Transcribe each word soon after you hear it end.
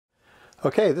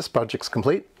Okay, this project's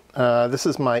complete. This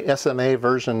is my SMA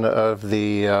version of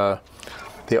the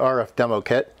RF demo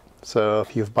kit. So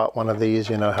if you've bought one of these,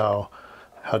 you know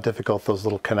how difficult those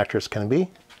little connectors can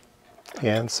be.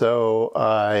 And so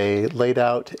I laid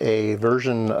out a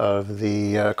version of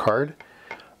the card.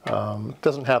 It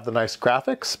doesn't have the nice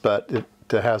graphics, but it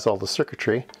has all the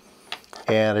circuitry,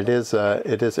 and it is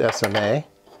SMA.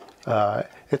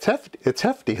 It's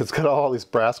hefty. It's got all these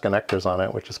brass connectors on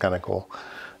it, which is kind of cool.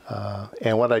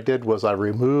 And what I did was I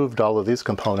removed all of these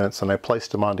components and I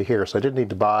placed them onto here. So I didn't need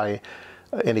to buy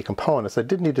any components. I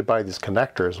did need to buy these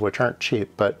connectors, which aren't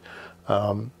cheap, but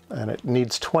and it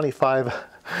needs 25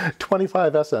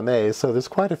 SMAs, so there's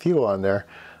quite a few on there.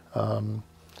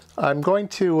 I'm going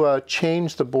to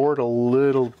change the board a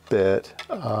little bit.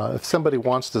 If somebody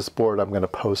wants this board, I'm going to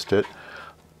post it.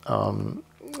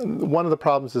 One of the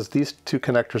problems is these two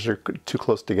connectors are too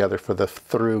close together for the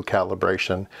through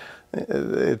calibration.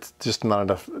 It's just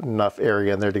not enough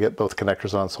area in there to get both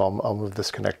connectors on, so I'll move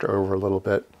this connector over a little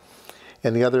bit.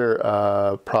 And the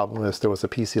other problem is there was a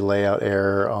PC layout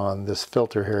error on this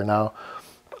filter here. Now,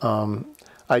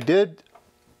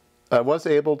 I was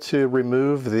able to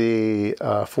remove the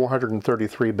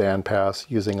 433 bandpass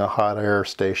using a hot air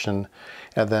station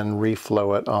and then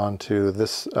reflow it onto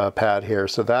this pad here.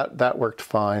 So that worked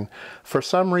fine. For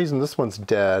some reason, this one's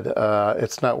dead.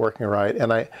 It's not working right.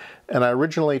 And I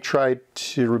originally tried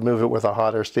to remove it with a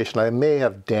hot air station. I may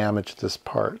have damaged this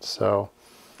part. So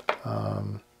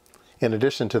in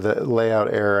addition to the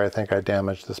layout error, I think I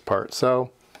damaged this part.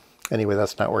 So anyway,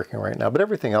 that's not working right now, but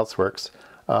everything else works.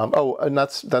 Oh, and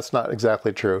that's not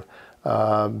exactly true.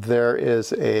 There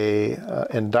is a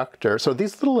inductor. So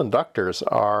these little inductors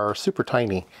are super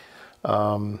tiny,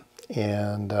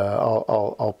 and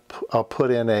I'll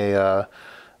put in a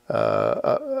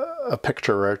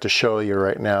picture to show you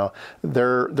right now.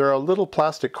 They're a little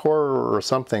plastic core or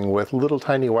something with little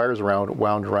tiny wires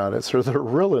wound around it. So they're a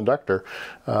real inductor,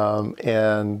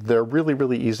 and they're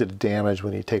really easy to damage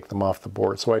when you take them off the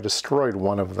board. So I destroyed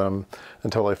one of them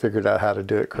until I figured out how to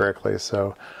do it correctly.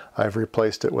 So I've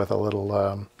replaced it with a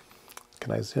little,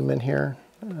 can I zoom in here?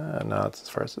 No, it's as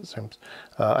far as it zooms.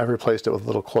 I replaced it with a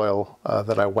little coil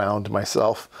that I wound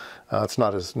myself. It's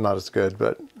not as good,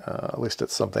 but at least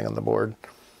it's something on the board.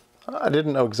 I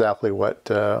didn't know exactly what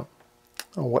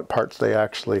parts they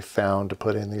actually found to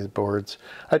put in these boards.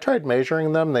 I tried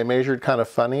measuring them. They measured kind of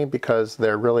funny because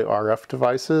they're really RF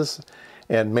devices,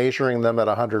 and measuring them at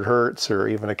 100 hertz or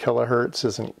even a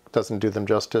kilohertz doesn't do them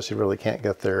justice. You really can't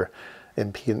get their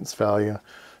impedance value.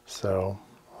 So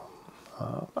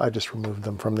I just removed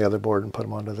them from the other board and put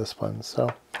them onto this one.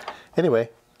 So anyway,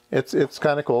 it's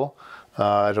kind of cool.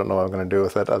 I don't know what I'm going to do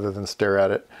with it other than stare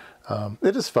at it.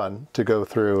 It is fun to go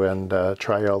through and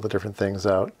try all the different things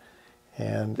out.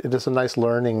 And it is a nice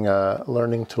learning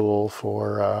tool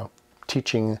for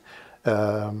teaching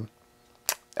how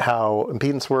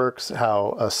impedance works,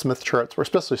 how Smith charts work,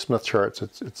 especially Smith charts.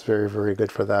 It's very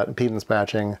good for that. Impedance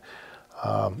matching,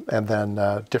 and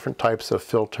then different types of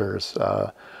filters.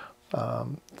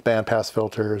 Bandpass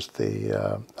filters,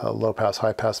 the low pass,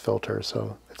 high pass filters.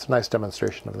 So it's a nice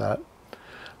demonstration of that.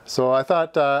 So I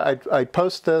thought I'd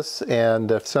post this,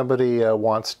 and if somebody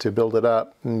wants to build it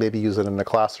up, maybe use it in a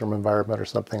classroom environment or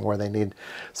something where they need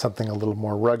something a little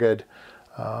more rugged.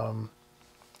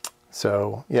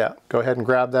 So yeah, go ahead and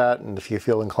grab that, and if you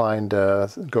feel inclined, go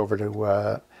over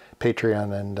to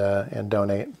Patreon and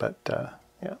donate. But